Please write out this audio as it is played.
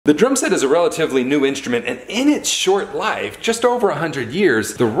The drum set is a relatively new instrument, and in its short life, just over 100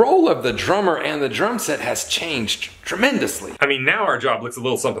 years, the role of the drummer and the drum set has changed tremendously. I mean, now our job looks a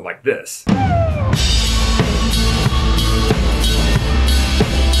little something like this.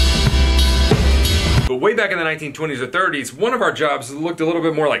 But way back in the 1920s or 30s, one of our jobs looked a little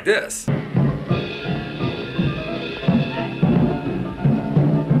bit more like this.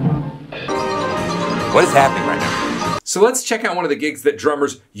 What is happening right now? So let's check out one of the gigs that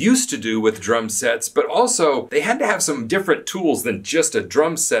drummers used to do with drum sets, but also they had to have some different tools than just a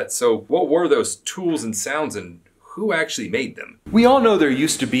drum set. So what were those tools and sounds, and who actually made them? We all know there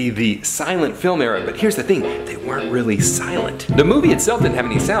used to be the silent film era, but here's the thing, they weren't really silent. The movie itself didn't have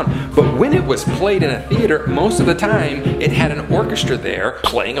any sound, but when it was played in a theater, most of the time it had an orchestra there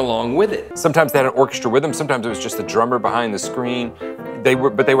playing along with it. Sometimes they had an orchestra with them, sometimes it was just the drummer behind the screen. They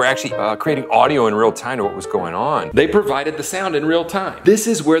were actually creating audio in real time to what was going on. They provided the sound in real time. This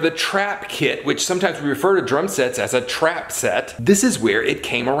is where the trap kit, which sometimes we refer to drum sets as a trap set, this is where it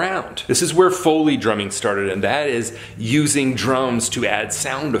came around. This is where Foley drumming started, and that is using drums to add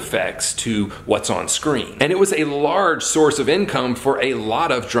sound effects to what's on screen. And it was a large source of income for a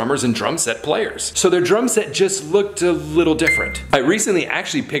lot of drummers and drum set players. So their drum set just looked a little different. I recently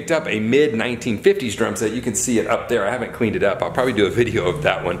actually picked up a mid-1950s drum set. You can see it up there. I haven't cleaned it up. I'll probably do a video of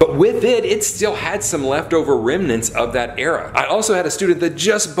that one. But with it, it still had some leftover remnants of that era. I also had a student that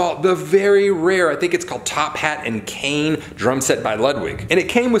just bought the very rare, I think it's called Top Hat and Cane drum set by Ludwig. And it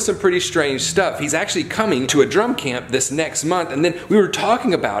came with some pretty strange stuff. He's actually coming to a drum camp this next month, and then we were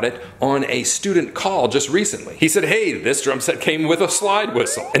talking about it on a student call just recently. He said, hey, this drum set came with a slide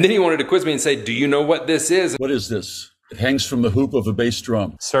whistle. And then he wanted to quiz me and say, do you know what this is? What is this? It hangs from the hoop of a bass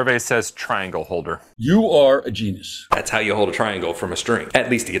drum. Survey says triangle holder. You are a genius. That's how you hold a triangle from a string, at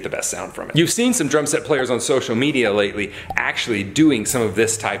least to get the best sound from it. You've seen some drum set players on social media lately actually doing some of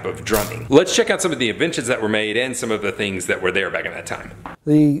this type of drumming. Let's check out some of the inventions that were made and some of the things that were there back in that time.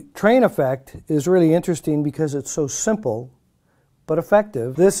 The train effect is really interesting because it's so simple but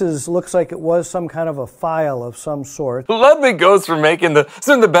effective. This looks like it was some kind of a file of some sort. Ludwig goes from making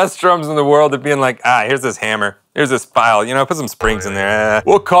some of the best drums in the world to being like, here's this hammer, here's this file, you know, put some springs in there.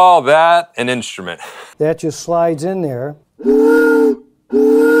 We'll call that an instrument. That just slides in there. Got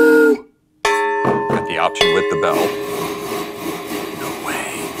the option with the bell. No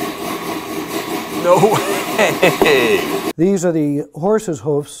way. No way. These are the horse's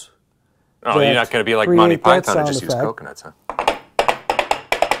hoofs. Oh, you're not going to be like Monty Python and just use coconuts, huh?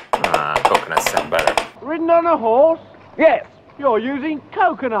 Coconuts sound better. Ridden on a horse? Yes, you're using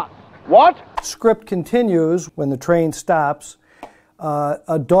coconuts. What? Script continues when the train stops.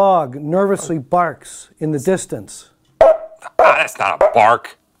 A dog nervously barks in the distance. That's not a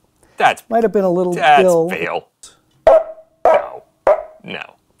bark. Might have been a little bill. That's fail.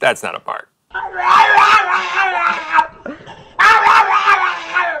 No, that's not a bark.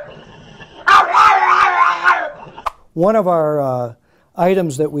 One of our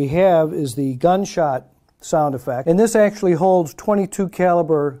items that we have is the gunshot sound effect, and this actually holds 22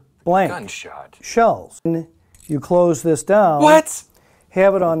 caliber blank gunshot shells. And you close this down. What?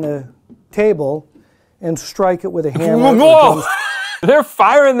 Have it on the table and strike it with a hammer. Whoa! They're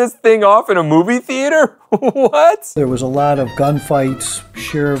firing this thing off in a movie theater? What? There was a lot of gunfights,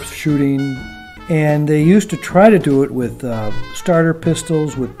 sheriffs shooting, and they used to try to do it with starter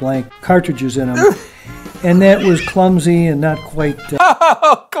pistols with blank cartridges in them. And that was clumsy and not quite...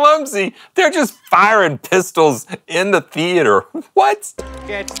 Oh, clumsy! They're just firing pistols in the theater. What?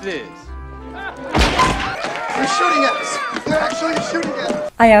 Catch this. They're shooting at us. They're actually shooting at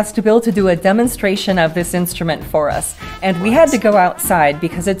us. I asked Bill to do a demonstration of this instrument for us, and we had to go outside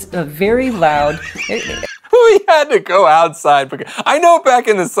because it's a very loud... We had to go outside because I know back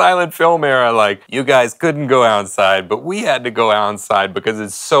in the silent film era, like, you guys couldn't go outside, but we had to go outside because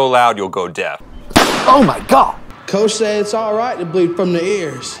it's so loud you'll go deaf. Oh my God! Coach said it's all right to bleed from the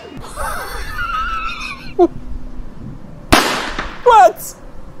ears. What?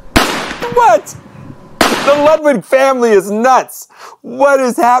 What? The Ludwig family is nuts. What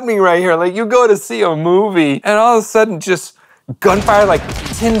is happening right here? Like, you go to see a movie and all of a sudden just gunfire like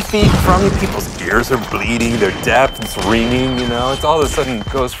 10 feet from you. People's ears are bleeding, they're deaf, it's ringing, you know? It's all of a sudden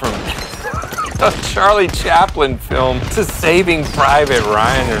goes from a Charlie Chaplin film to Saving Private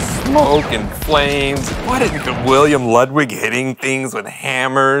Ryan. There's smoke and flames. What is William Ludwig hitting things with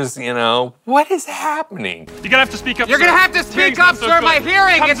hammers, you know? What is happening? You're gonna have to speak up, You're gonna have to speak up, sir. My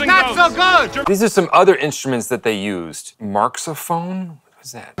hearing is not so good. These are some other instruments that they used. Marxophone? What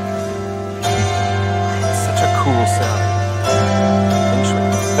was that? It's such a cool sound.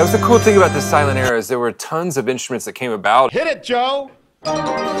 That was the cool thing about the silent era is there were tons of instruments that came about. Hit it, Joe. What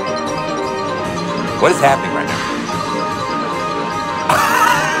is happening right now?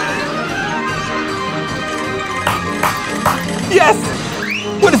 Yes!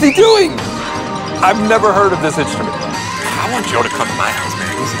 What is he doing? I've never heard of this instrument. I want Joe to come to my house,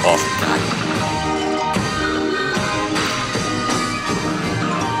 man. This is awesome.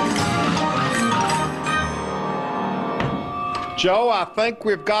 Joe, I think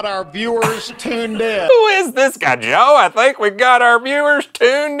we've got our viewers tuned in. Who is this guy, Joe? I think we got our viewers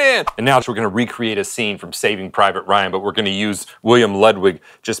tuned in. And now we're gonna recreate a scene from Saving Private Ryan, but we're gonna use William Ludwig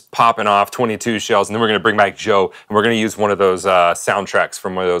just popping off 22 shells, and then we're gonna bring back Joe, and we're gonna use one of those soundtracks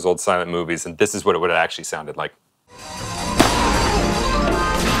from one of those old silent movies, and this is what it would have actually sounded like.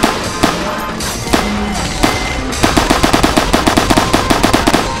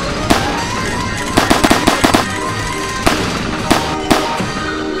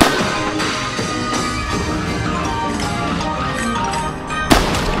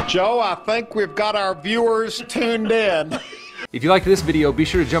 Joe, I think we've got our viewers tuned in. If you liked this video, be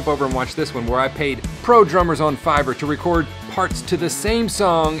sure to jump over and watch this one where I paid pro drummers on Fiverr to record parts to the same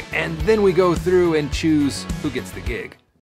song, and then we go through and choose who gets the gig.